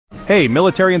Hey,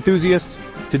 military enthusiasts!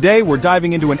 Today we're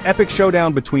diving into an epic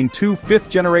showdown between two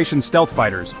fifth-generation stealth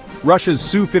fighters, Russia's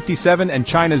Su-57 and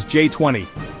China's J-20.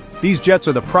 These jets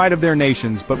are the pride of their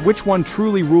nations, but which one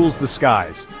truly rules the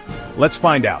skies? Let's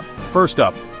find out. First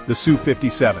up, the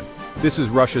Su-57. This is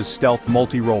Russia's stealth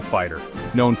multi-role fighter,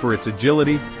 known for its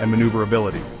agility and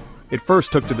maneuverability. It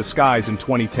first took to the skies in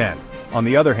 2010. On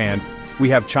the other hand, we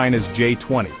have China's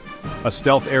J-20, a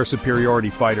stealth air superiority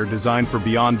fighter designed for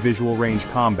beyond visual range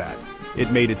combat.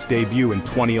 It made its debut in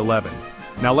 2011.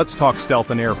 Now let's talk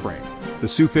stealth and airframe. The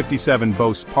Su-57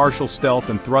 boasts partial stealth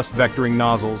and thrust vectoring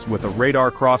nozzles with a radar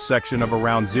cross-section of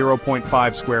around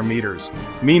 0.5 square meters.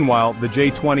 Meanwhile, the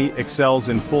J-20 excels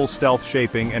in full stealth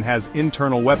shaping and has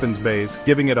internal weapons bays,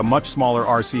 giving it a much smaller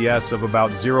RCS of about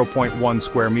 0.1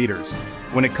 square meters.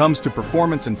 When it comes to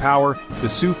performance and power, the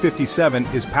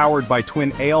Su-57 is powered by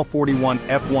twin AL-41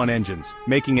 F1 engines,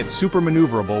 making it super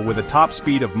maneuverable with a top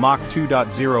speed of Mach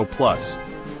 2.0+.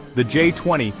 The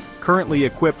J-20, currently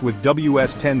equipped with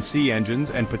WS-10C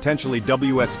engines and potentially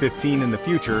WS-15 in the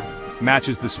future,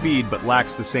 matches the speed but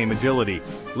lacks the same agility.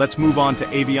 Let's move on to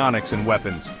avionics and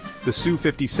weapons. The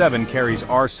Su-57 carries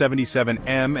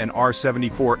R-77M and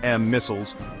R-74M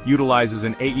missiles, utilizes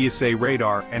an AESA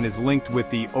radar, and is linked with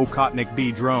the Okhotnik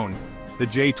B drone. The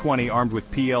J-20, armed with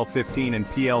PL-15 and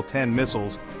PL-10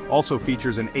 missiles, also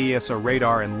features an AESA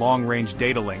radar and long-range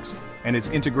data links, and is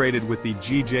integrated with the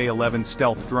GJ-11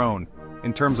 stealth drone.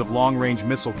 In terms of long-range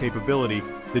missile capability,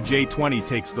 the J-20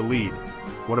 takes the lead.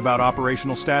 What about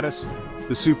operational status?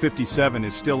 The Su-57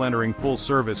 is still entering full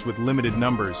service with limited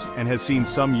numbers, and has seen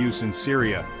some use in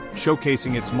Syria,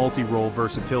 showcasing its multi-role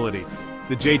versatility.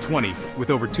 The J-20, with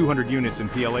over 200 units in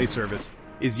PLA service,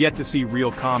 is yet to see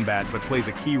real combat but plays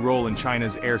a key role in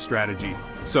China's air strategy.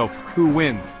 So, who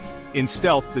wins? In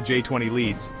stealth, the J-20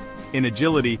 leads. In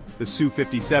agility, the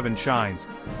Su-57 shines.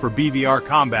 For BVR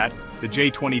combat, the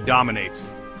J-20 dominates.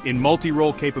 In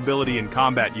multi-role capability and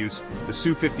combat use, the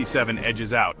Su-57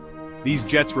 edges out. These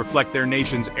jets reflect their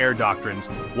nation's air doctrines,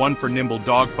 one for nimble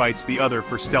dogfights, the other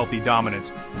for stealthy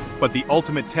dominance. But the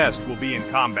ultimate test will be in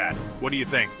combat. What do you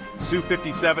think?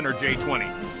 Su-57 or J-20?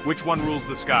 Which one rules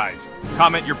the skies?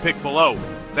 Comment your pick below.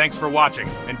 Thanks for watching,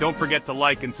 and don't forget to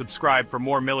like and subscribe for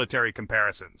more military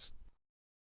comparisons.